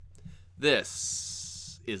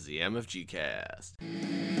This is the MFG Cast.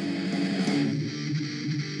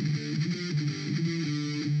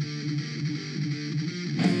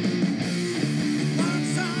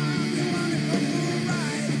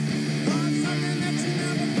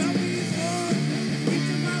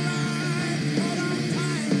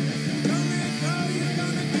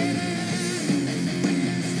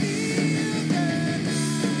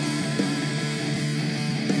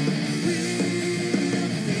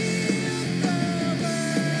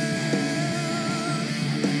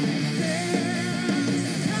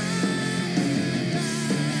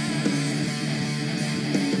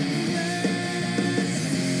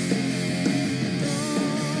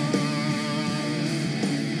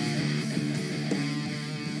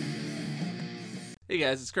 Hey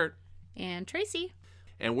guys, it's Kurt. And Tracy.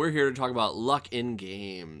 And we're here to talk about luck in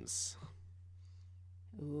games.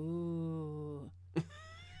 Ooh. I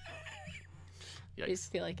just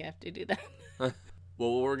feel like I have to do that. Well,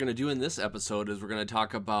 what we're going to do in this episode is we're going to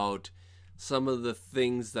talk about some of the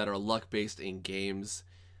things that are luck-based in games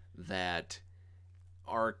that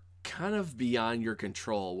are kind of beyond your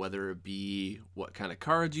control, whether it be what kind of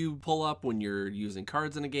cards you pull up when you're using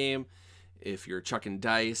cards in a game, if you're chucking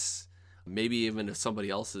dice, maybe even if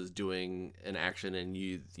somebody else is doing an action and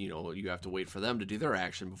you have to wait for them to do their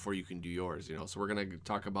action before you can do yours, So we're going to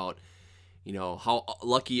talk about, how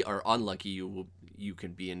lucky or unlucky you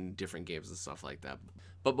can be in different games and stuff like that.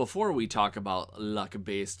 But before we talk about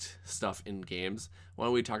luck-based stuff in games, why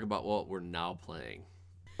don't we talk about what we're now playing?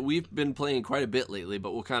 We've been playing quite a bit lately,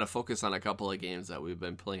 but we'll kind of focus on a couple of games that we've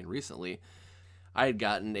been playing recently. I had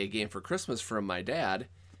gotten a game for Christmas from my dad,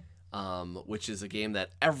 which is a game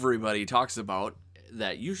that everybody talks about,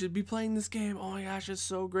 that you should be playing this game. Oh my gosh, it's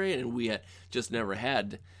so great. And we had just never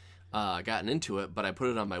had gotten into it, but I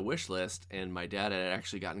put it on my wish list, and my dad had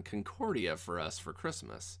actually gotten Concordia for us for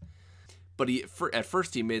Christmas. But at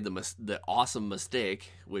first he made the awesome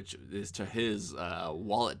mistake, which is to his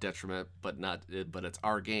wallet detriment, but it's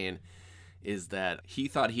our gain, is that he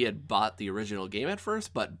thought he had bought the original game at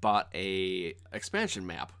first, but bought a expansion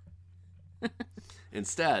map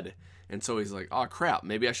instead. And so he's like, oh crap,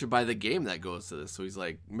 maybe I should buy the game that goes to this. So he's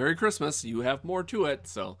like, Merry Christmas, you have more to it.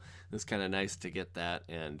 So it's kind of nice to get that.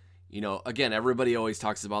 And again, everybody always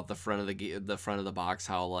talks about the front of the box,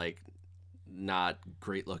 how like not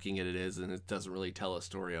great looking it is, and it doesn't really tell a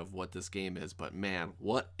story of what this game is. But man,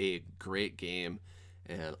 what a great game,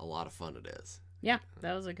 and a lot of fun it is. Yeah,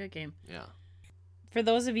 that was a good game. Yeah. For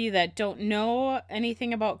those of you that don't know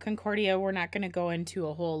anything about Concordia, we're not going to go into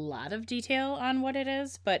a whole lot of detail on what it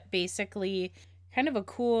is, but basically kind of a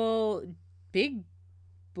cool big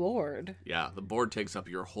board. Yeah, the board takes up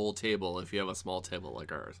your whole table if you have a small table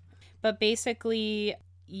like ours. But basically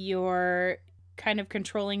you're kind of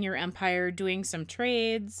controlling your empire, doing some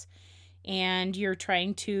trades, and you're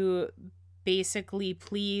trying to basically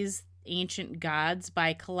please ancient gods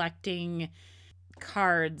by collecting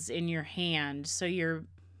cards in your hand. So you're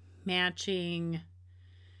matching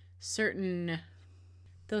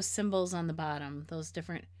those symbols on the bottom, those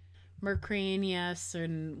different Mercurius,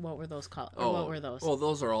 and what were those called? Or what were those? Well,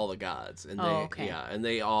 those are all the gods, and okay. And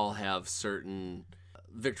they all have certain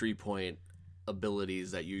victory point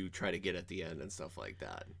abilities that you try to get at the end and stuff like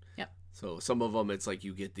that. Yep. So some of them, it's like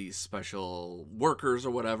you get these special workers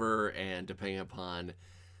or whatever, and depending upon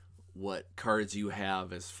what cards you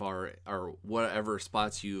have or whatever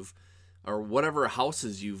spots or whatever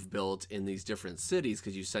houses you've built in these different cities,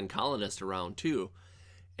 because you send colonists around too.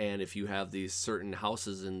 And if you have these certain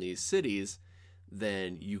houses in these cities,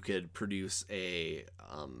 then you could produce a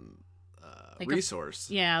like resource.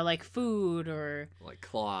 Like food or like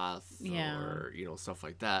cloth, or stuff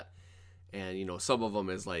like that. And some of them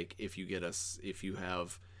is like if you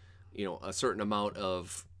have a certain amount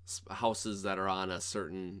of houses that are on a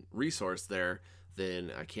certain resource there,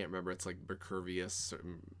 then I can't remember, it's like Mercurius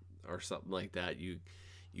or something like that. You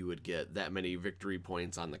would get that many victory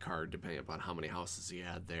points on the card depending upon how many houses you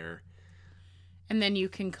had there. And then you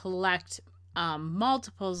can collect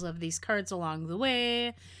multiples of these cards along the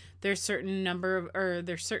way. There's certain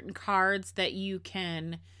cards that you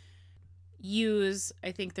can use.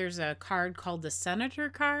 I think there's a card called the Senator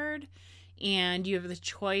card, and you have the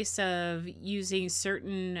choice of using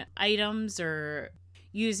certain items to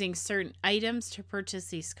purchase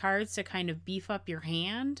these cards to kind of beef up your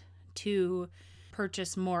hand, to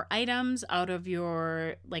purchase more items out of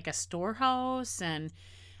your, like a storehouse. And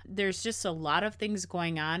there's just a lot of things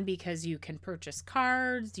going on because you can purchase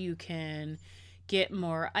cards, you can get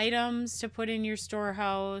more items to put in your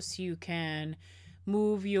storehouse, you can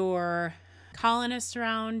move your colonists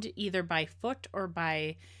around either by foot or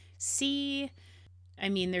by sea. I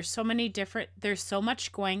mean, there's so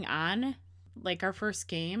much going on. Like our first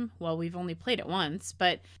game, well, we've only played it once,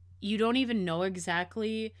 but you don't even know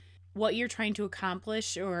exactly what you're trying to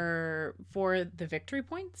accomplish or for the victory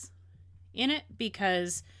points in it,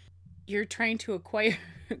 because you're trying to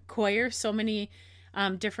acquire so many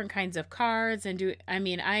different kinds of cards and I'm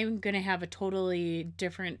going to have a totally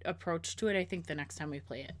different approach to it, I think, the next time we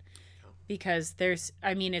play it. Because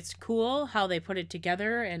it's cool how they put it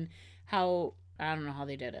together and how, I don't know how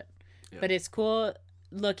they did it. Yeah. But it's cool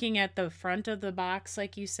looking at the front of the box,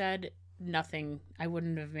 like you said, I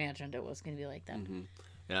wouldn't have imagined it was going to be like that. Mm-hmm.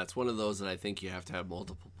 Yeah, it's one of those that I think you have to have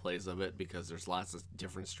multiple plays of it because there's lots of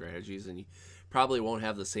different strategies and you probably won't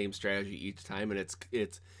have the same strategy each time. And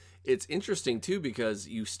it's interesting, too, because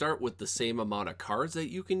you start with the same amount of cards that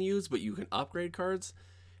you can use, but you can upgrade cards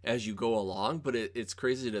as you go along. But it's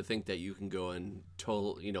crazy to think that you can go in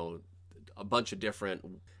a bunch of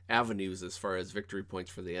different avenues as far as victory points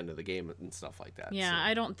for the end of the game and stuff like that. Yeah,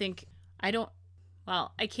 so.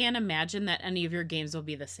 I can't imagine that any of your games will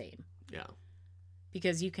be the same. Yeah.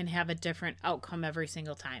 Because you can have a different outcome every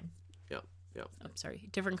single time. Yeah, yeah. I'm sorry,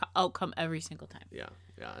 different outcome every single time. Yeah,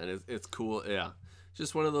 yeah, and it's cool. Yeah,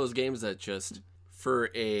 just one of those games that just, for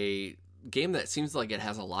a game that seems like it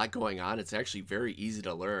has a lot going on, it's actually very easy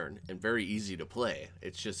to learn and very easy to play.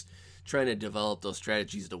 It's just trying to develop those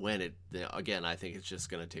strategies to win it. Again, I think it's just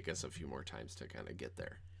going to take us a few more times to kind of get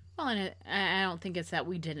there. Well, and I don't think it's that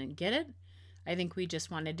we didn't get it. I think we just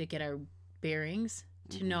wanted to get our bearings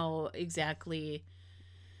to know exactly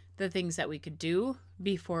the things that we could do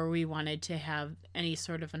before we wanted to have any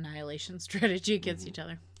sort of annihilation strategy against each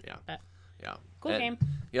other. Yeah. But yeah. Cool game.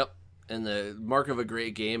 Yep. And the mark of a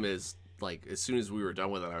great game is, like, as soon as we were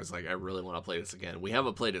done with it, I was like, I really want to play this again. We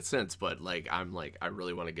haven't played it since, but I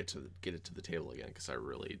really want to get it to the table again because I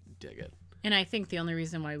really dig it. And I think the only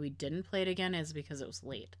reason why we didn't play it again is because it was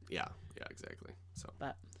late. Yeah, exactly. So,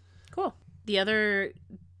 but cool. The other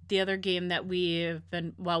game that we've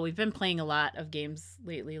been playing a lot of games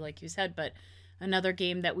lately, like you said, but another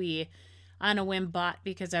game that we on a whim bought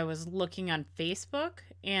because I was looking on Facebook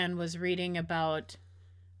and was reading about.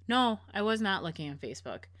 No, I was not looking on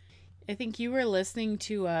Facebook. I think you were listening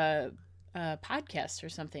to a podcast or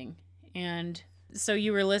something, and so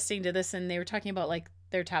you were listening to this, and they were talking about like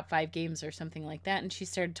their top 5 games or something like that, and she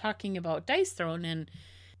started talking about Dice Throne, and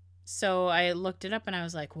so I looked it up, and I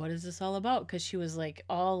was like, what is this all about? Because she was like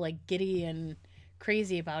all like giddy and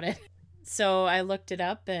crazy about it. So I looked it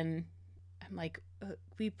up, and I'm like,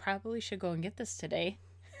 we probably should go and get this today.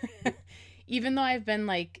 Even though I've been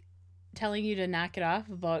like telling you to knock it off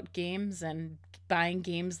about games and buying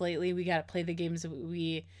games lately, we got to play the games that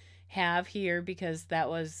we have here because that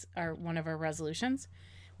was one of our resolutions,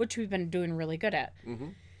 which we've been doing really good at. Mm-hmm.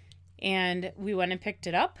 And we went and picked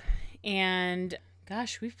it up, and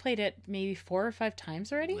gosh, we've played it maybe 4 or 5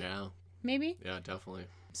 times already. Yeah. Maybe? Yeah, definitely.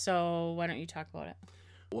 So why don't you talk about it?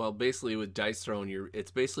 Well, basically with Dice Throne,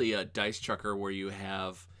 it's basically a dice chucker where you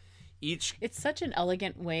have each... It's such an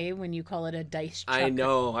elegant way when you call it a dice chucker. I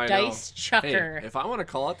know. Dice chucker. Hey, if I want to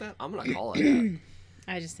call it that, I'm going to call it that.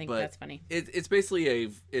 I just think that's funny. It's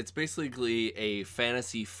basically a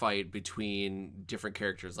fantasy fight between different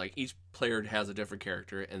characters. Like each player has a different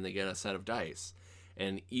character, and they get a set of dice.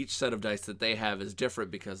 And each set of dice that they have is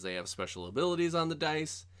different because they have special abilities on the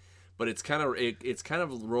dice. But it's kind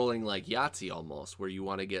of rolling like Yahtzee almost, where you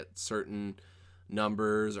want to get certain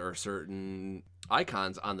numbers or certain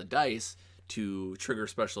icons on the dice to trigger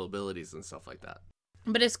special abilities and stuff like that.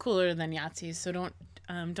 But it's cooler than Yahtzee, so don't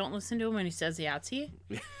listen to him when he says Yahtzee.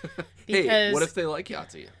 Hey, what if they like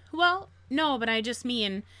Yahtzee? Well, no, but I just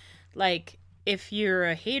mean, like, if you're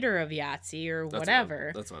a hater of Yahtzee or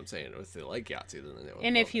whatever. That's what I'm saying. If they like Yahtzee, then they will.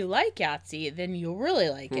 And if you like Yahtzee, then you'll really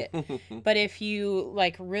like it. But if you,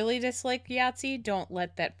 like, really dislike Yahtzee, don't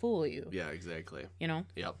let that fool you. Yeah, exactly. You know?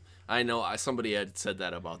 Yep. I know somebody had said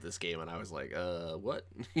that about this game, and I was like, what?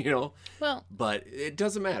 Well, but it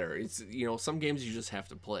doesn't matter. It's, some games you just have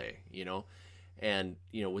to play, and,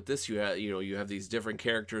 with this, you have these different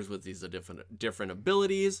characters with these different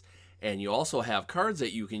abilities, and you also have cards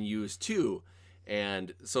that you can use too.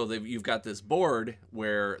 And so you've got this board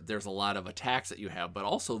where there's a lot of attacks that you have, but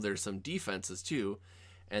also there's some defenses too.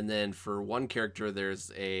 And then for one character,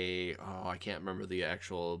 there's I can't remember the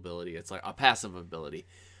actual ability. It's like a passive ability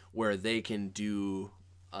where they can do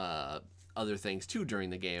other things too during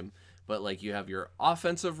the game. But like you have your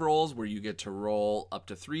offensive rolls where you get to roll up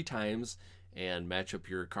to 3 times and match up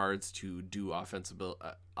your cards to do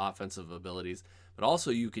offensive abilities. But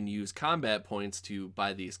also you can use combat points to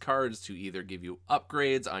buy these cards to either give you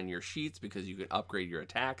upgrades on your sheets because you can upgrade your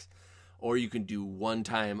attacks, or you can do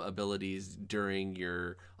one-time abilities during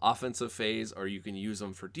your offensive phase, or you can use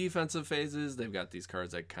them for defensive phases. They've got these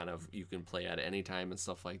cards that kind of you can play at any time and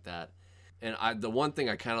stuff like that. And the one thing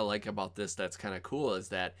I kind of like about this that's kind of cool is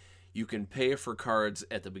that you can pay for cards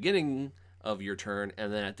at the beginning of your turn,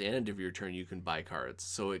 and then at the end of your turn you can buy cards.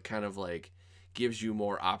 So it kind of like gives you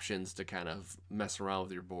more options to kind of mess around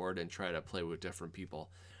with your board and try to play with different people.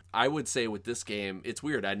 I would say with this game, it's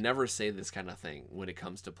weird. I'd never say this kind of thing when it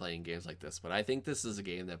comes to playing games like this, but I think this is a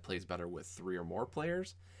game that plays better with 3 or more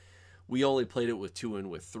players. We only played it with 2 and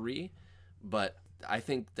with 3, but I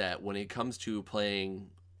think that when it comes to playing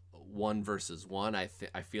 1 versus 1, I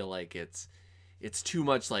feel like it's too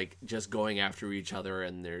much like just going after each other,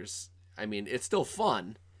 and it's still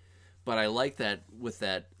fun, but I like that with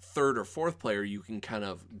that 3rd or 4th player, you can kind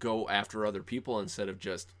of go after other people instead of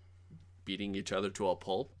just beating each other to a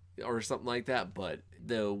pulp or something like that. But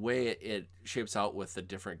the way it shapes out with the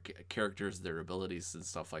different characters, their abilities and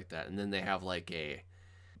stuff like that, and then they have like a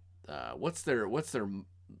what's their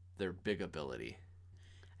big ability?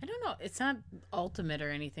 I don't know. It's not ultimate or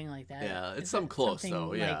anything like that. Yeah, it's something close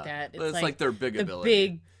though. Yeah, like that. It's like their big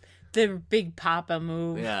ability. The big Papa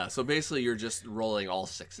move. Yeah, so basically you're just rolling all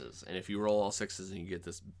 6s, and if you roll all 6s, and you get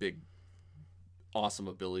this big awesome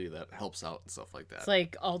ability that helps out and stuff like that. It's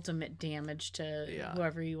like ultimate damage to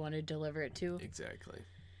whoever you want to deliver it to. Exactly.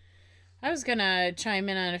 I was going to chime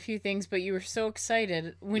in on a few things, but you were so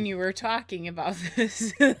excited when you were talking about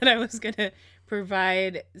this that I was going to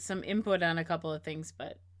provide some input on a couple of things,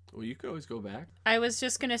 but... Well, you could always go back. I was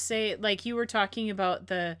just going to say, like, you were talking about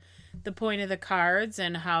the point of the cards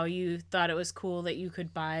and how you thought it was cool that you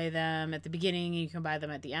could buy them at the beginning and you can buy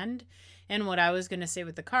them at the end. And what I was going to say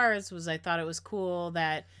with the cards was I thought it was cool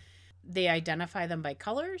that they identify them by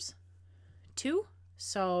colors, too.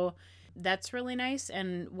 So that's really nice.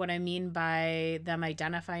 And what I mean by them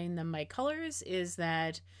identifying them by colors is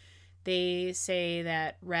that they say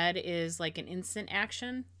that red is like an instant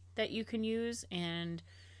action that you can use, and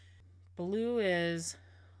blue is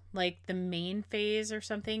like the main phase or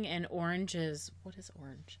something, and orange is... What is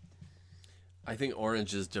orange? I think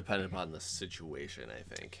orange is dependent upon the situation, I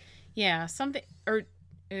think. Yeah, something, or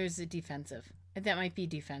is it defensive? That might be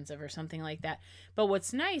defensive or something like that. But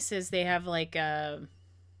what's nice is they have like a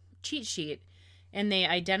cheat sheet, and they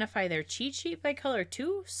identify their cheat sheet by color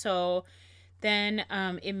too. So then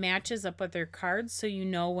it matches up with their cards, so you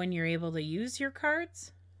know when you're able to use your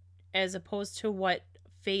cards, as opposed to what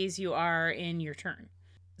phase you are in your turn.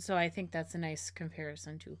 So I think that's a nice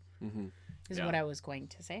comparison too. Mm-hmm. Is what I was going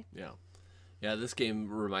to say. Yeah. Yeah, this game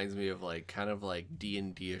reminds me of like kind of like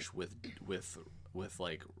D&D-ish with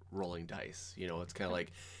like rolling dice. You know, it's kind of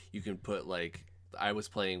like you can put like I was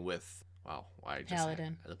playing with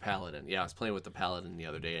Paladin. The Paladin. Yeah, I was playing with the Paladin the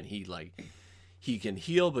other day, and he can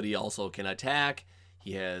heal, but he also can attack.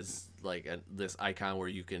 He has like this icon where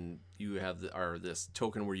you have this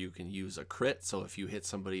token where you can use a crit. So if you hit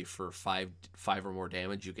somebody for five or more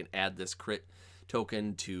damage, you can add this crit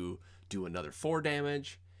token to do another 4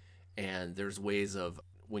 damage. And there's ways of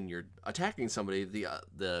when you're attacking somebody,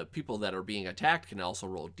 the people that are being attacked can also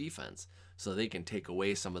roll defense, so they can take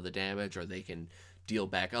away some of the damage, or they can deal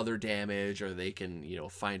back other damage, or they can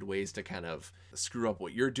find ways to kind of screw up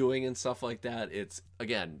what you're doing and stuff like that. It's,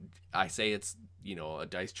 again, I say it's a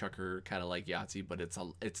dice chucker kind of like Yahtzee, but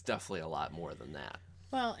it's definitely a lot more than that.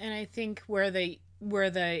 Well, and I think where the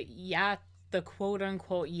quote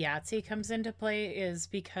unquote Yahtzee comes into play is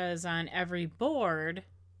because on every board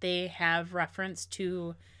they have reference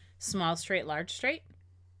to small straight, large straight.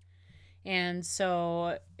 And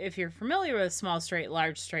so if you're familiar with small straight,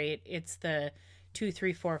 large straight, it's the 2,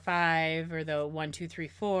 3, 4, 5, or the 1, 2, 3,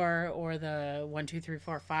 4, or the 1, 2, 3,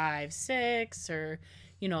 4, 5, 6, or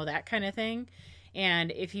that kind of thing.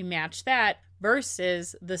 And if you match that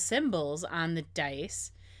versus the symbols on the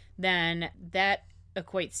dice, then that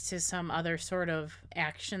equates to some other sort of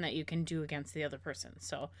action that you can do against the other person.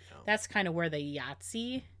 So that's kind of where the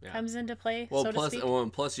Yahtzee comes into play. Well, so plus, to speak.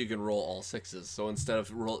 and plus you can roll all 6s. So instead of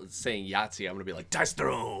saying Yahtzee, I'm going to be like dice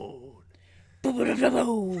thrown.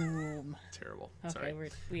 Boom. Terrible. Okay, Sorry.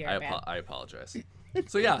 we are bad. I apologize.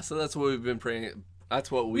 So that's what we've been praying. That's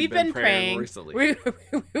what we've been praying recently. We've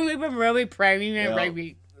been really praying.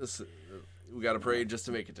 We got to pray just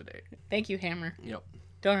to make it today. Thank you, Hammer. Yep.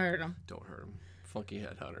 Don't hurt him. Don't hurt him. Funky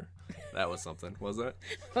Headhunter. That was something, wasn't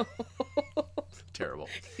it? Terrible.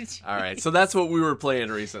 All right, so that's what we were playing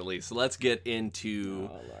recently. So let's get into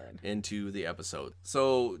the episode.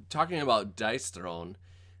 So talking about dice thrown,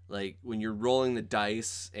 like when you're rolling the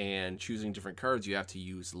dice and choosing different cards, you have to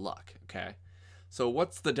use luck, okay? So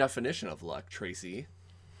what's the definition of luck, Tracy?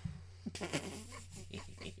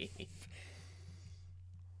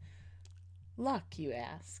 Luck, you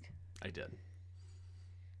ask. I did.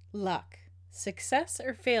 Luck. Success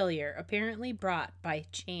or failure apparently brought by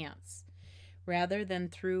chance rather than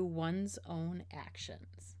through one's own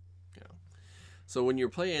actions. Yeah. So when you're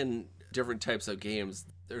playing different types of games,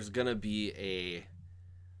 there's going to be a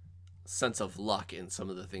sense of luck in some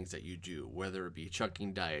of the things that you do, whether it be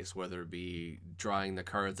chucking dice, whether it be drawing the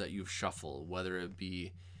cards that you've shuffled, whether it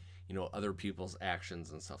be, other people's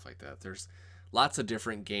actions and stuff like that. There's lots of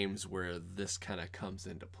different games where this kind of comes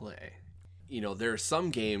into play. There are some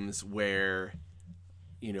games where,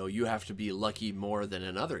 you have to be lucky more than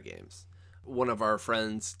in other games. One of our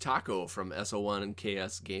friends, Taco from SO1 and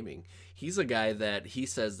KS Gaming, he's a guy that he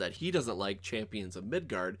says that he doesn't like Champions of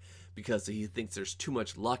Midgard because he thinks there's too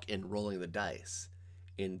much luck in rolling the dice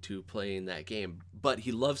into playing that game. But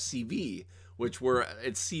he loves CV, it's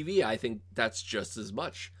CV, I think that's just as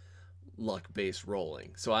much luck-based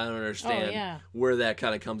rolling. So I don't understand where that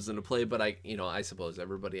kind of comes into play, but I suppose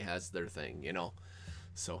everybody has their thing,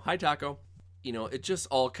 So, hi, Taco. It just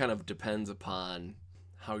all kind of depends upon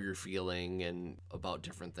how you're feeling and about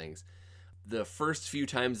different things. The first few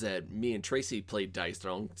times that me and Tracy played Dice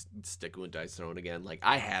Throne, sticking with Dice Throne again,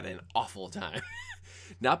 I had an awful time.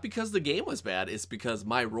 Not because the game was bad, it's because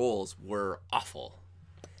my rolls were awful.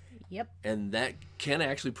 Yep. And that can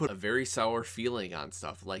actually put a very sour feeling on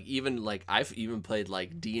stuff. I've even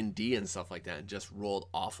played D&D and stuff like that and just rolled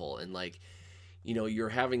awful. And you're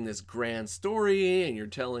having this grand story and you're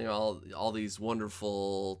telling all these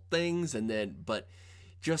wonderful things, but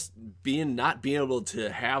just not being able to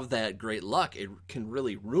have that great luck, it can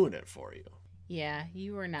really ruin it for you. Yeah,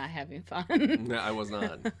 you were not having fun. No, I was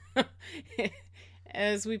not.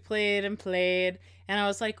 As we played, and I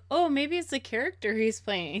was like, oh, maybe it's the character he's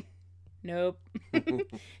playing. Nope.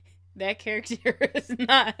 That character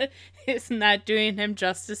is not doing him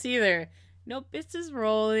justice either. Nope, it's just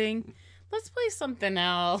rolling. Let's play something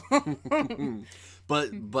else.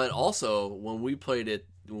 But also when we played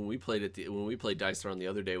Dice Throne the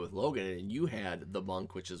other day with Logan, and you had the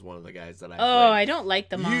monk, which is one of the guys that I played. Oh, I don't like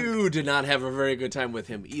the monk. You did not have a very good time with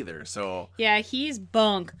him either. So yeah, he's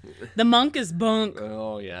bunk. The monk is bunk.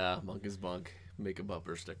 Oh yeah, monk is bunk. Make a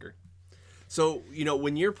bumper sticker. So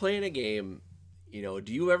when you're playing a game, do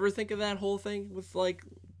you ever think of that whole thing with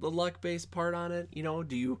the luck based part on it?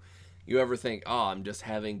 Do you ever think, oh, I'm just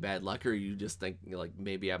having bad luck, or you just think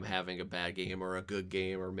maybe I'm having a bad game or a good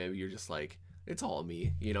game, or maybe you're just it's all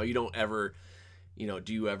me. You don't ever,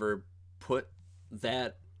 do you ever put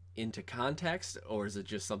that into context, or is it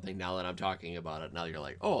just something now that I'm talking about it, now you're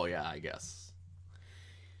like, oh yeah, I guess.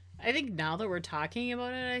 I think now that we're talking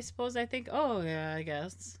about it, I suppose I think, oh yeah, I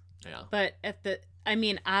guess. Yeah. But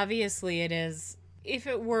obviously it is, if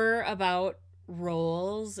it were about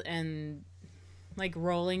rolls and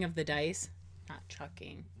rolling of the dice, not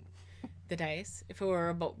chucking the dice, if it were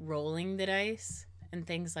about rolling the dice and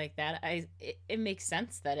things like that, it makes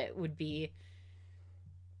sense that it would be,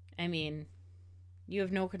 you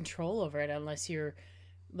have no control over it unless you're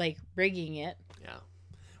rigging it. Yeah.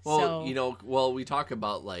 Well, we talk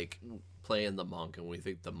about playing the monk, and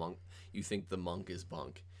you think the monk is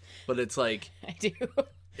bunk, but it's I do.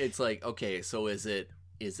 It's okay, so is it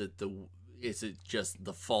just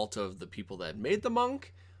the fault of the people that made the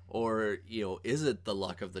monk, or is it the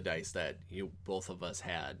luck of the dice that both of us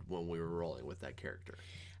had when we were rolling with that character?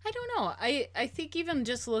 I don't know. I think even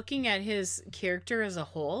just looking at his character as a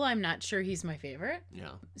whole, I'm not sure he's my favorite.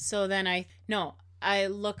 Yeah. So then I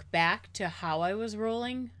look back to how I was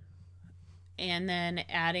rolling and then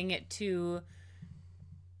adding it to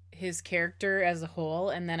his character as a whole,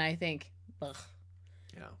 and then I think, ugh.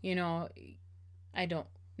 Yeah. I don't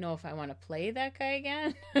know if I want to play that guy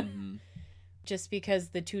again. Mm-hmm. Just because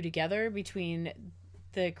the two together, between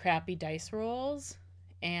the crappy dice rolls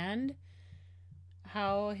and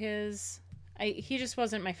how he just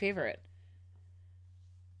wasn't my favorite.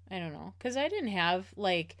 I don't know. Because I didn't have,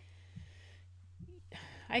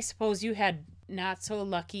 I suppose you had not so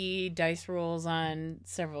lucky dice rolls on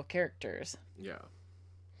several characters. Yeah.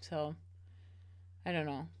 So, I don't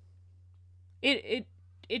know.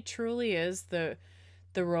 It truly is the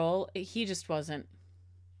role. He just wasn't.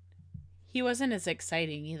 He wasn't as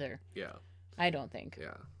exciting either. Yeah. I don't think.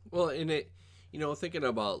 Yeah. Well, in it, thinking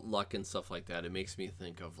about luck and stuff like that, it makes me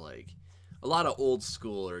think of a lot of old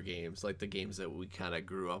schooler games, the games that we kind of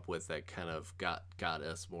grew up with that kind of got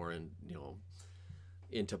us more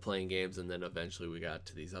into playing games, and then eventually we got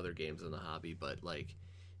to these other games in the hobby. But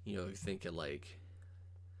you think of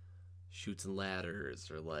Chutes and Ladders,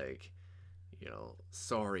 or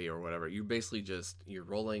Sorry, or whatever. You're basically you're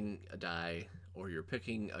rolling a die, or you're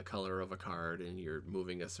picking a color of a card, and you're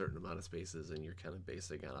moving a certain amount of spaces, and you're kind of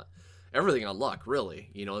basing on everything on luck, really.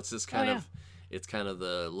 It's just kind yeah. of it's kind of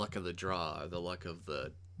the luck of the draw, the luck of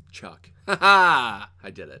the chuck. Ha ha! I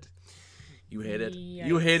did it. You hate it. Yikes.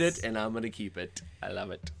 You hate it, and I'm gonna keep it. I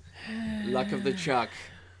love it. Luck of the chuck.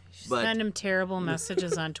 But send him terrible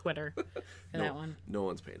messages on Twitter for that one. No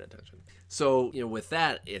one's paying attention. So, with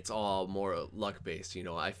that, it's all more luck based.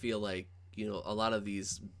 I feel like, a lot of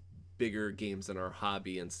these bigger games in our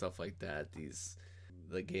hobby and stuff like that,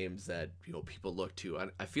 the games that, people look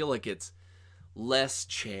to, I feel like it's less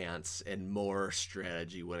chance and more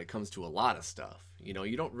strategy when it comes to a lot of stuff. You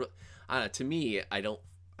don't to me, I don't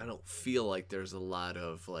feel like there's a lot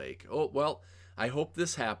of like, oh, well, I hope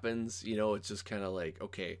this happens. It's just kind of like,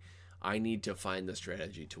 okay, I need to find the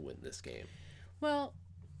strategy to win this game. Well,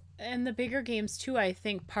 and the bigger games too, I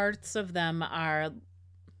think parts of them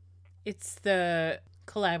it's the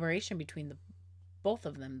collaboration between both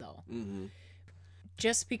of them, though. Mm-hmm.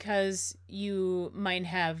 Just because you might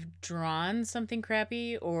have drawn something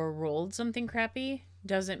crappy or rolled something crappy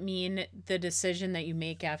doesn't mean the decision that you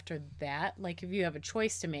make after that, like if you have a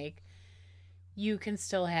choice to make, you can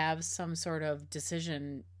still have some sort of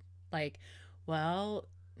decision like, well,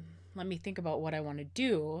 let me think about what I want to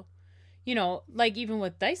do. Like even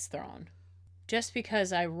with dice thrown. Just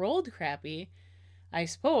because I rolled crappy, I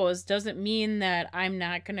suppose, doesn't mean that I'm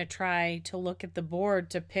not going to try to look at the board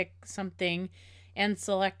to pick something and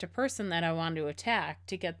select a person that I want to attack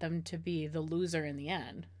to get them to be the loser in the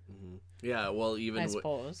end. Mm-hmm. Yeah, well, even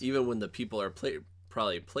when the people are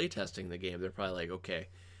probably play testing the game, they're probably like, okay,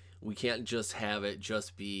 we can't just have it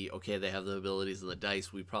just be, okay, they have the abilities of the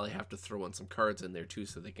dice. We probably have to throw in some cards in there too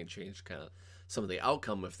so they can change kind of some of the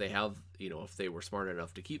outcome if they have, if they were smart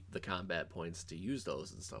enough to keep the combat points to use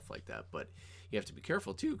those and stuff like that. But you have to be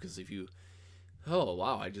careful too, because oh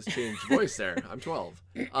wow, I just changed voice there. I'm 12.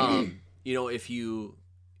 If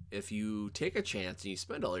you take a chance and you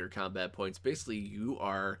spend all your combat points, basically you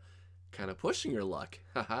are kind of pushing your luck,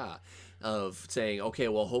 of saying, okay,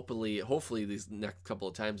 well, hopefully these next couple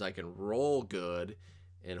of times I can roll good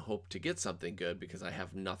and hope to get something good because I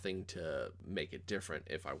have nothing to make it different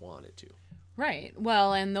if I wanted to. Right.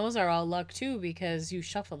 Well, and those are all luck too, because you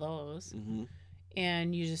shuffle those Mm-hmm.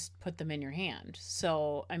 and you just put them in your hand.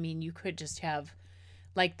 So, I mean, you could just have,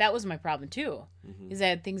 like, that was my problem too, Mm-hmm. is I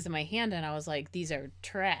had things in my hand and I was like, these are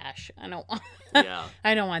trash. I don't want, Yeah.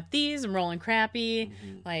 I don't want these. I'm rolling crappy.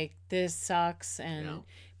 Mm-hmm. Like, this sucks. And Yeah.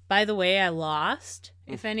 by the way, I lost.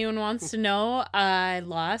 If anyone wants to know, I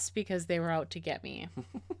lost because they were out to get me.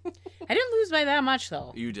 I didn't lose by that much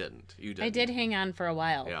though. You didn't. I did hang on for a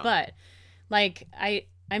while, Yeah. but like I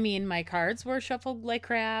mean, my cards were shuffled like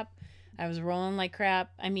crap. I was rolling like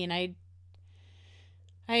crap. I mean, I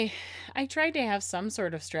tried to have some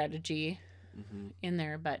sort of strategy Mm-hmm. in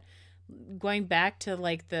there, but going back to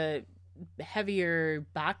like the heavier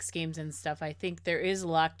box games and stuff, I think there is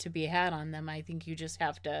luck to be had on them. I think you just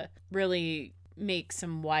have to really make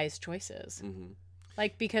some wise choices. Mm-hmm.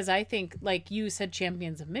 Like, because I think, like you said,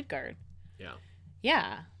 Champions of Midgard. Yeah.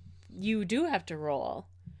 Yeah, you do have to roll.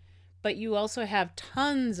 But you also have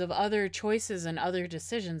tons of other choices and other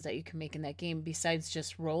decisions that you can make in that game besides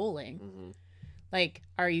just rolling. Mm-hmm. Like,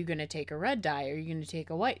 are you going to take a red die? Are you going to take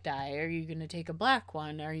a white die? Are you going to take a black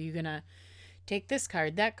one? Are you going to take this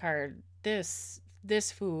card, that card, this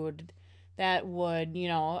food, that wood?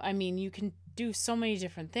 I mean, you can do so many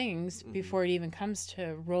different things Mm-hmm. before it even comes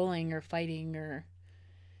to rolling or fighting or,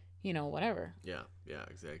 whatever. Yeah,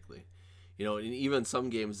 exactly. And even some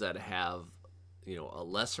games that have, a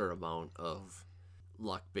lesser amount of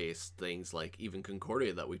luck-based things, like even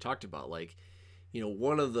Concordia that we talked about, like,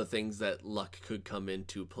 one of the things that luck could come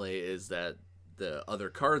into play is that the other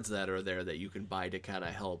cards that are there that you can buy to kind of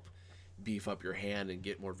help beef up your hand and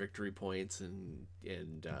get more victory points and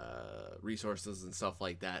resources and stuff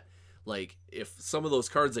like that. Like, if some of those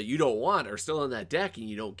cards that you don't want are still in that deck and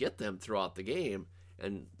you don't get them throughout the game,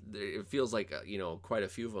 and it feels like, quite a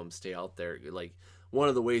few of them stay out there. Like, one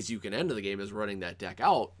of the ways you can end the game is running that deck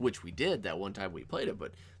out, which we did that one time we played it,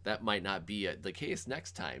 but that might not be the case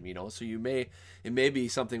next time, So it may be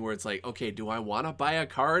something where it's like, okay, do I want to buy a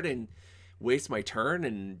card and waste my turn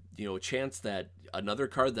and, chance that another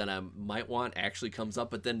card that I might want actually comes up,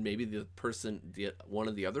 but then maybe one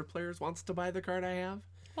of the other players wants to buy the card I have?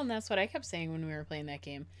 Well, and that's what I kept saying when we were playing that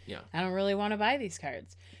game. Yeah. I don't really want to buy these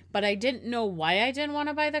cards. But I didn't know why I didn't want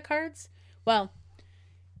to buy the cards. Well,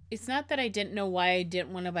 it's not that I didn't know why I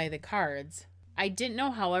didn't want to buy the cards. I didn't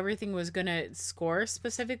know how everything was going to score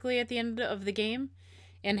specifically at the end of the game.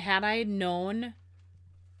 And had I known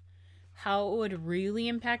how it would really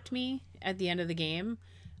impact me at the end of the game,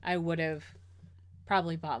 I would have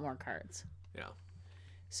probably bought more cards. Yeah.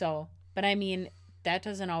 So, but I mean, that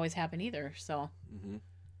doesn't always happen either. So. Mm-hmm.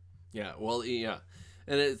 Yeah. Well, yeah.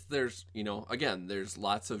 And there's, again, there's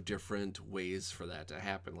lots of different ways for that to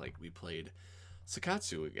happen. Like we played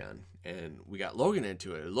Sakatsu again, and we got Logan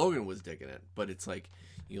into it. Logan was digging it, but it's like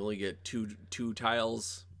you only get two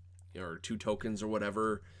tiles or 2 tokens or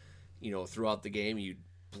whatever, throughout the game. You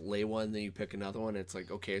play one, then you pick another one. It's like,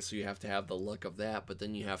 okay, so you have to have the luck of that, but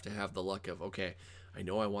then you have to have the luck of, okay, I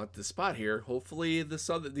know I want this spot here. Hopefully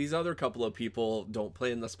these other couple of people don't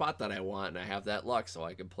play in the spot that I want, and I have that luck, so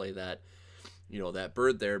I can play that, that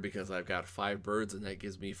bird there because I've got 5 birds, and that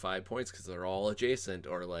gives me 5 points because they're all adjacent.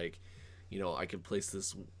 Or like, I can place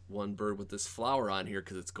this one bird with this flower on here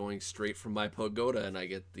because it's going straight from my pagoda, and I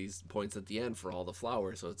get these points at the end for all the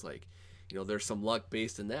flowers. So it's like, there's some luck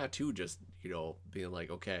based in that too. Just, being like,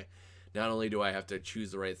 okay, not only do I have to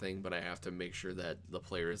choose the right thing, but I have to make sure that the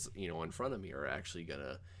players, in front of me are actually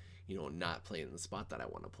gonna, not play in the spot that I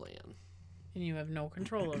want to play in. And you have no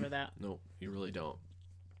control over that. No, you really don't.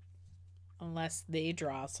 Unless they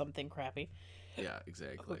draw something crappy. Yeah,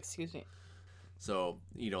 exactly. Oh, excuse me. So,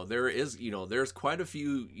 there is, there's quite a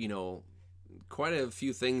few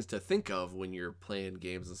things to think of when you're playing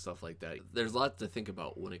games and stuff like that. There's a lot to think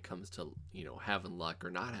about when it comes to, having luck or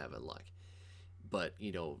not having luck. But,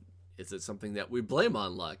 is it something that we blame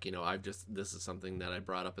on luck? This is something that I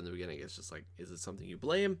brought up in the beginning. It's just like, is it something you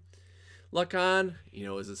blame luck on?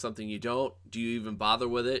 Is it something you don't? Do you even bother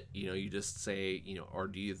with it? You just say, or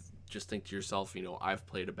do you just think to yourself, I've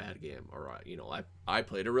played a bad game, or, I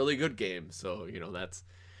played a really good game. So,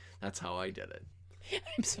 that's how I did it.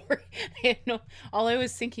 I'm sorry. All I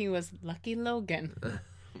was thinking was Lucky Logan.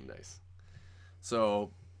 Nice.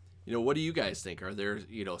 So, what do you guys think? Are there,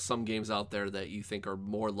 some games out there that you think are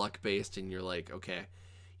more luck-based and you're like, okay,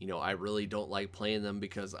 I really don't like playing them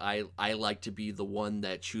because I like to be the one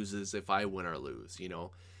that chooses if I win or lose,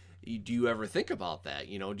 Do you ever think about that?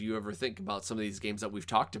 Do you ever think about some of these games that we've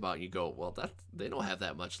talked about and you go, well, they don't have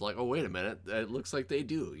that much luck. Oh, wait a minute. It looks like they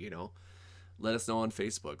do, Let us know on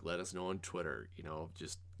Facebook. Let us know on Twitter.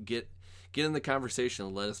 Just get in the conversation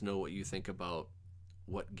and let us know what you think about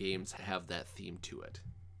what games have that theme to it.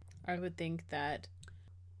 I would think that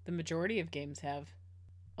the majority of games have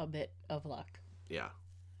a bit of luck. Yeah.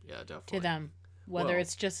 Yeah, definitely. To them. Whether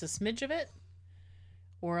it's just a smidge of it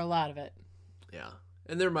or a lot of it. Yeah.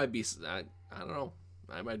 And there might be, I don't know.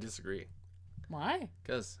 I might disagree. Why?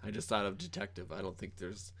 Because I just thought of detective. I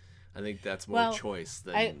think that's more choice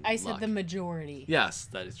than I said luck. The majority. Yes,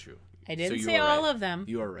 that is true. I didn't say all right. of them.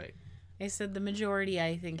 You are right. I said the majority,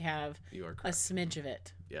 I think, have you are a smidge of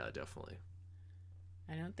it. Yeah, definitely.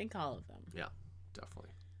 I don't think all of them. Yeah,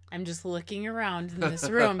 definitely. I'm just looking around in this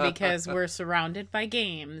room because we're surrounded by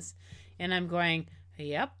games, and I'm going,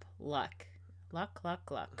 yep, luck. Luck,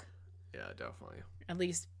 luck, luck. Yeah, definitely. At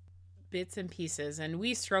least bits and pieces. And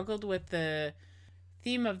we struggled with the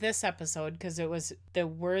theme of this episode because it was the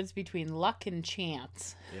words between luck and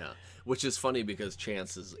chance. Yeah, which is funny because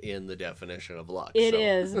chance is in the definition of luck. It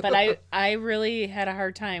is, but I really had a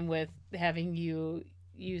hard time with having you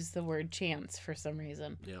use the word chance for some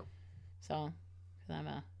reason. Yeah. So,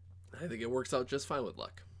 I think it works out just fine with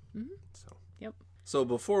luck. Mm-hmm. So. Yep. So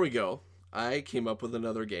before we go, I came up with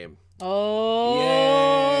another game. Oh,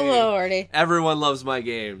 yay! Lordy. Everyone loves my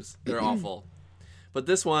games. They're awful. But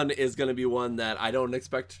this one is going to be one that I don't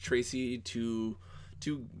expect Tracy to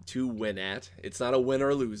win at. It's not a win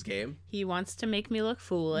or lose game. He wants to make me look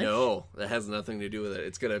foolish. No, that has nothing to do with it.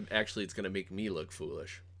 It's gonna make me look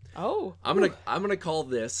foolish. Oh. I'm gonna call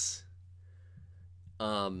this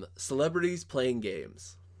celebrities playing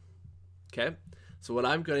games. Okay? So what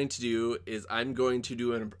I'm going to do is I'm going to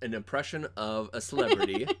do an impression of a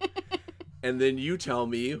celebrity and then you tell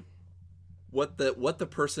me what the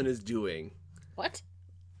person is doing. What?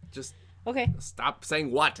 Just okay. Stop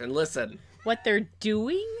saying what and listen. What they're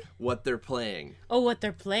doing? What they're playing. Oh, what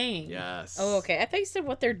they're playing. Yes. Oh, okay. I thought you said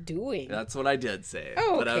what they're doing. That's what I did say.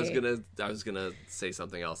 Oh, okay. But I was gonna say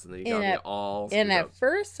something else, and then you got me all. And at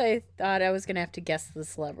first, I thought I was gonna have to guess the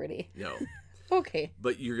celebrity. No. Okay.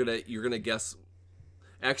 But you're gonna guess.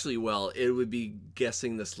 Actually, well, it would be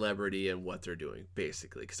guessing the celebrity and what they're doing,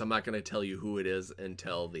 basically, because I'm not gonna tell you who it is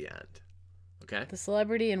until the end. Okay. The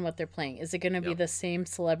celebrity and what they're playing. Is it gonna be the same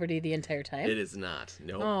celebrity the entire time? It is not.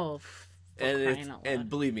 No. Oh. And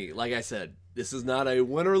believe me, like I said, this is not a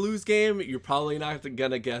win or lose game. You're probably not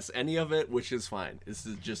gonna guess any of it, which is fine. This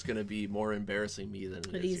is just gonna be more embarrassing me than it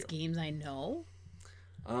is you. Are these games I know?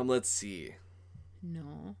 Let's see.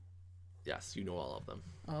 No. Yes, you know all of them.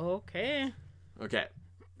 Okay. Okay.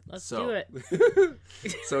 Let's do it.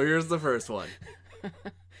 So here's the first one.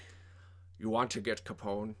 You want to get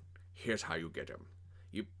Capone? Here's how you get him.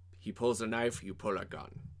 He pulls a knife, you pull a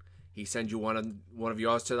gun. He sends you one of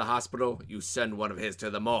yours to the hospital, you send one of his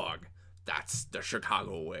to the morgue. That's the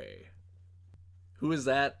Chicago way. Who is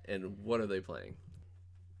that, and what are they playing?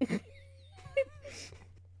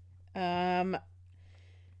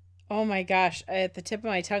 Oh my gosh! At the tip of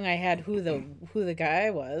my tongue, I had who the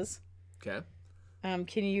guy was. Okay.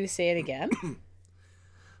 Can you say it again?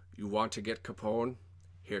 You want to get Capone?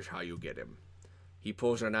 Here's how you get him. He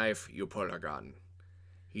pulls a knife, you pull a gun.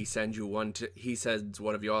 He sends one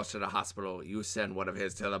of yours to the hospital, you send one of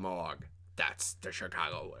his to the morgue. That's the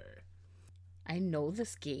Chicago way. I know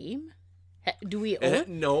this game. Do we own it?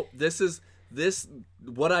 No,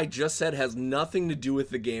 what I just said has nothing to do with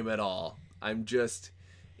the game at all.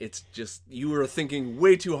 It's just, you were thinking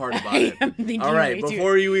way too hard about it. I am thinking all right,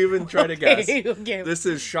 before you even try to guess. Okay. This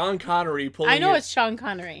is Sean Connery pulling I know it's Sean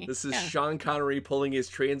Connery. This is Sean Connery pulling his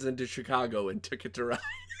trains into Chicago and Ticket to Ride.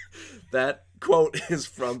 That quote is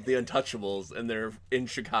from The Untouchables, and they're in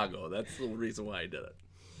Chicago. That's the reason why I did it.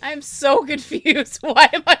 I'm so confused. Why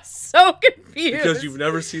am I so confused? Because you've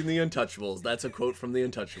never seen The Untouchables. That's a quote from The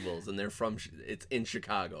Untouchables, and it's in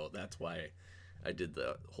Chicago. That's why I did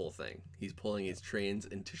the whole thing. He's pulling his trains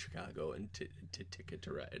into Chicago and to Ticket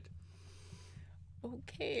to Ride.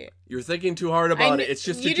 Okay. You're thinking too hard about it. It's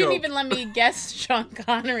just a joke. You didn't even let me guess Sean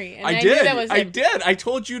Connery. And I did. I did. I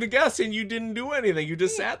told you to guess, and you didn't do anything. You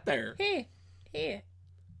just sat there. Hey.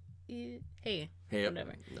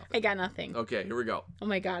 Whatever. Nothing. I got nothing. Okay, here we go. Oh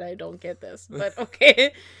my god, I don't get this. But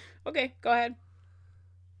okay. Okay, go ahead.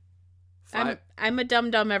 I'm a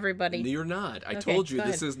dum-dum, everybody. You're not. I told you,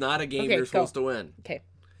 this is not a game you're supposed to win. Okay.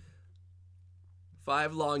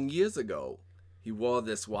 5 long years ago, he wore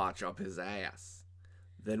this watch up his ass.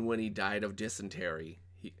 Then when he died of dysentery,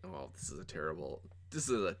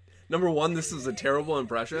 number one, this is a terrible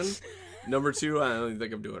impression. Number two, I don't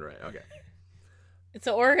think I'm doing it right. Okay. It's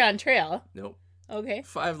the Oregon Trail. Nope. Okay.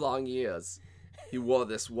 5 long years, he wore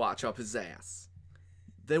this watch up his ass.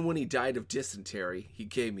 Then when he died of dysentery, he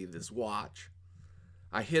gave me this watch.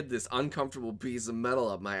 I hid this uncomfortable piece of metal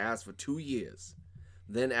up my ass for 2 years.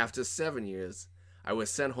 Then after 7 years, I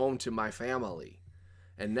was sent home to my family.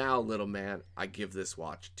 And now, little man, I give this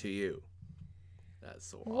watch to you. That's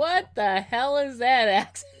so awful. What the hell is that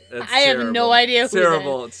accent? I have no idea who that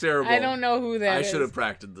is. It's terrible. I don't know who that is. I should have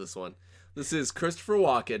practiced this one. This is Christopher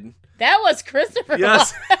Walken. That was Christopher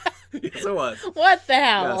Yes. Walken. Yes, it was. What the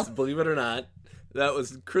hell? Yes, believe it or not. That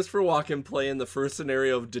was Christopher Walken playing the first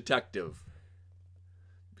scenario of Detective.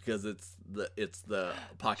 Because it's the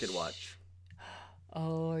pocket watch.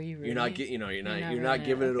 Oh, are you really? You're not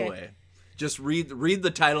giving it away. Just read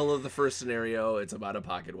the title of the first scenario. It's about a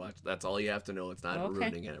pocket watch. That's all you have to know. It's not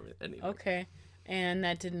ruining anything. Okay. And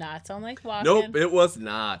that did not sound like Walken. Nope, it was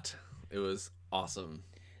not. It was awesome.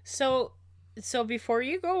 So before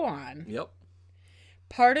you go on. Yep.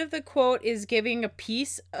 Part of the quote is giving a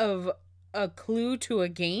piece of a clue to a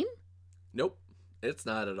game? Nope. It's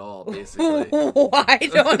not at all, basically. Why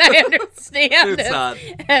don't I understand It's this not.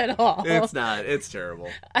 at all? It's not. It's terrible.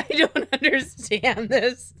 I don't understand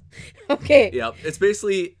this. Okay. Yep. It's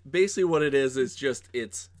basically what it is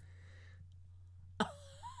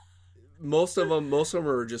most of them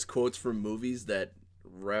are just quotes from movies that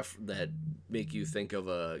make you think of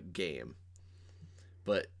a game.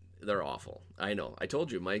 But they're awful. I know. I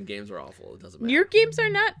told you my games are awful. It doesn't matter. Your games are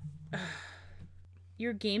not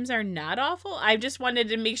Your games are not awful? I just wanted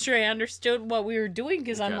to make sure I understood what we were doing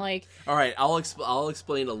because I'm like... All right, I'll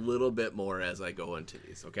explain a little bit more as I go into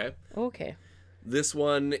these, okay? Okay. This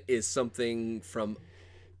one is something from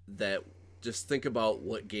that... Just think about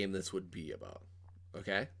what game this would be about,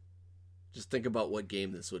 okay? Just think about what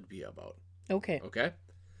game this would be about. Okay. Okay?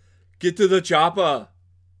 Get to the chopper!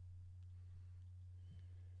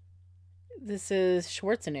 This is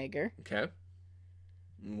Schwarzenegger. Okay.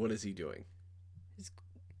 What is he doing?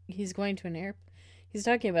 He's going to an air. He's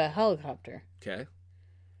talking about a helicopter. Okay.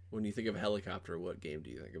 When you think of helicopter, what game do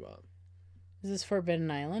you think about? Is this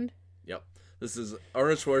Forbidden Island? Yep. This is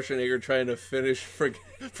Arnold Schwarzenegger trying to finish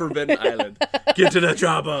Forbidden Island. Get to the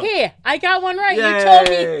chopper. Hey, I got one right.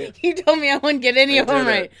 Yay! You told me I wouldn't get any of them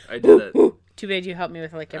right. I did it. Too bad you helped me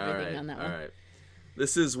with everything on that one. All right.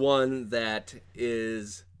 This is one that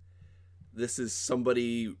is... This is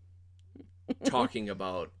somebody talking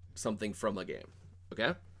about something from a game.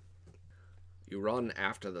 Okay? You run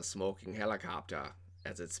after the smoking helicopter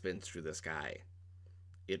as it spins through the sky.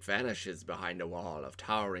 It vanishes behind a wall of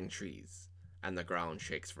towering trees, and the ground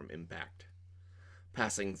shakes from impact.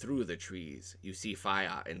 Passing through the trees, you see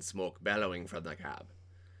fire and smoke bellowing from the cab.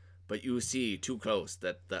 But you see too close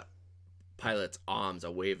that the pilot's arms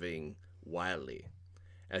are waving wildly.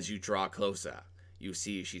 As you draw closer, You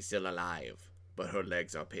see, she's still alive, but her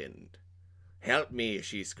legs are pinned. Help me,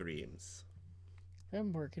 she screams. Is that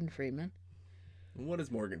Morgan Freeman? What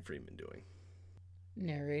is Morgan Freeman doing?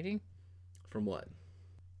 Narrating. From what?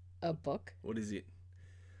 A book. What is it?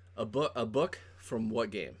 A book from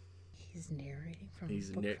what game? He's narrating from a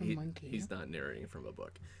book from one game. He's not narrating from a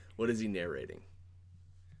book. What is he narrating?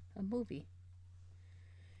 A movie.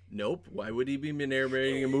 Nope. Why would he be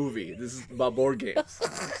narrating a movie? This is about board games.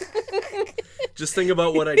 Just think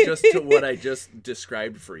about what I just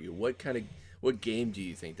described for you. What game do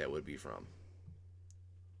you think that would be from?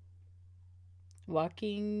 Not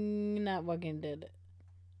Walking Dead. Not Walking Dead.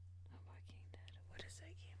 What is that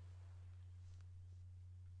game?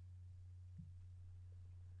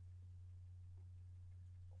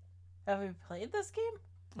 Have we played this game?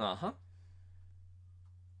 Uh-huh.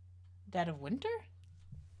 Dead of Winter?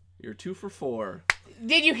 You're 2 for 4.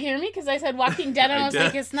 Did you hear me? Because I said Walking Dead, and I was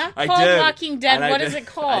like, "It's not I called did. Walking Dead. What is it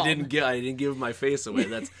called?" I didn't give my face away.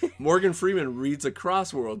 That's Morgan Freeman reads a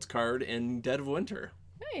Crosswords card in Dead of Winter.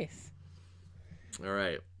 Nice. All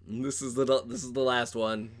right, this is the last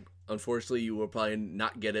one. Unfortunately, you will probably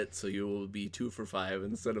not get it, so you will be 2 for 5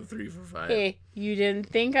 instead of 3 for 5. Hey, you didn't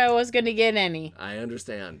think I was gonna get any. I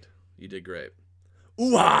understand. You did great.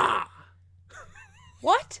 Ooh-ah!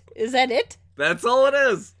 What? Is that it? That's all it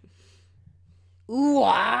is.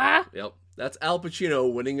 Ooh-ah! Yep. That's Al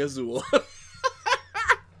Pacino winning a Zool.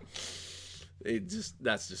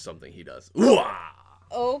 That's just something he does. Ooh-ah!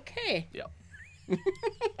 Okay. Yep.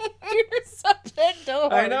 You're such a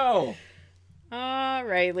dork. I know. All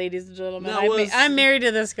right, ladies and gentlemen. That I'm married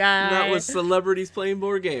to this guy. That was celebrities playing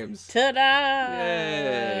board games. Ta-da!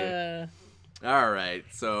 Yay. All right,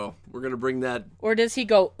 so we're going to bring that... Or does he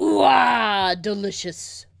go, ooh-ah,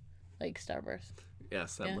 delicious, like Starburst?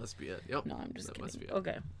 Yes, that must be it. Yep. No, I'm just kidding. Must be it.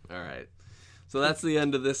 Okay. All right. So that's the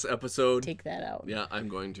end of this episode. Take that out. Yeah, I'm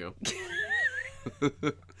going to.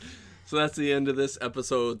 So that's the end of this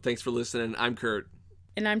episode. Thanks for listening. I'm Kurt.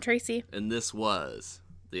 And I'm Tracy. And this was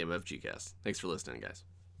the MFG Cast. Thanks for listening, guys.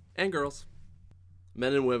 And girls.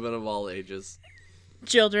 Men and women of all ages.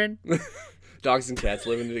 Children. Dogs and cats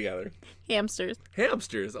living together. Hamsters.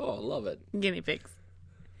 Hamsters. Oh, I love it. Guinea pigs.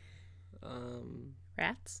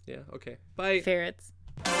 Rats. Yeah, okay. Bye. Ferrets.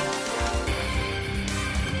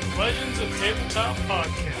 Legends of Tabletop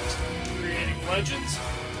Podcast. Creating legends,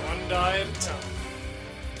 one die at a time.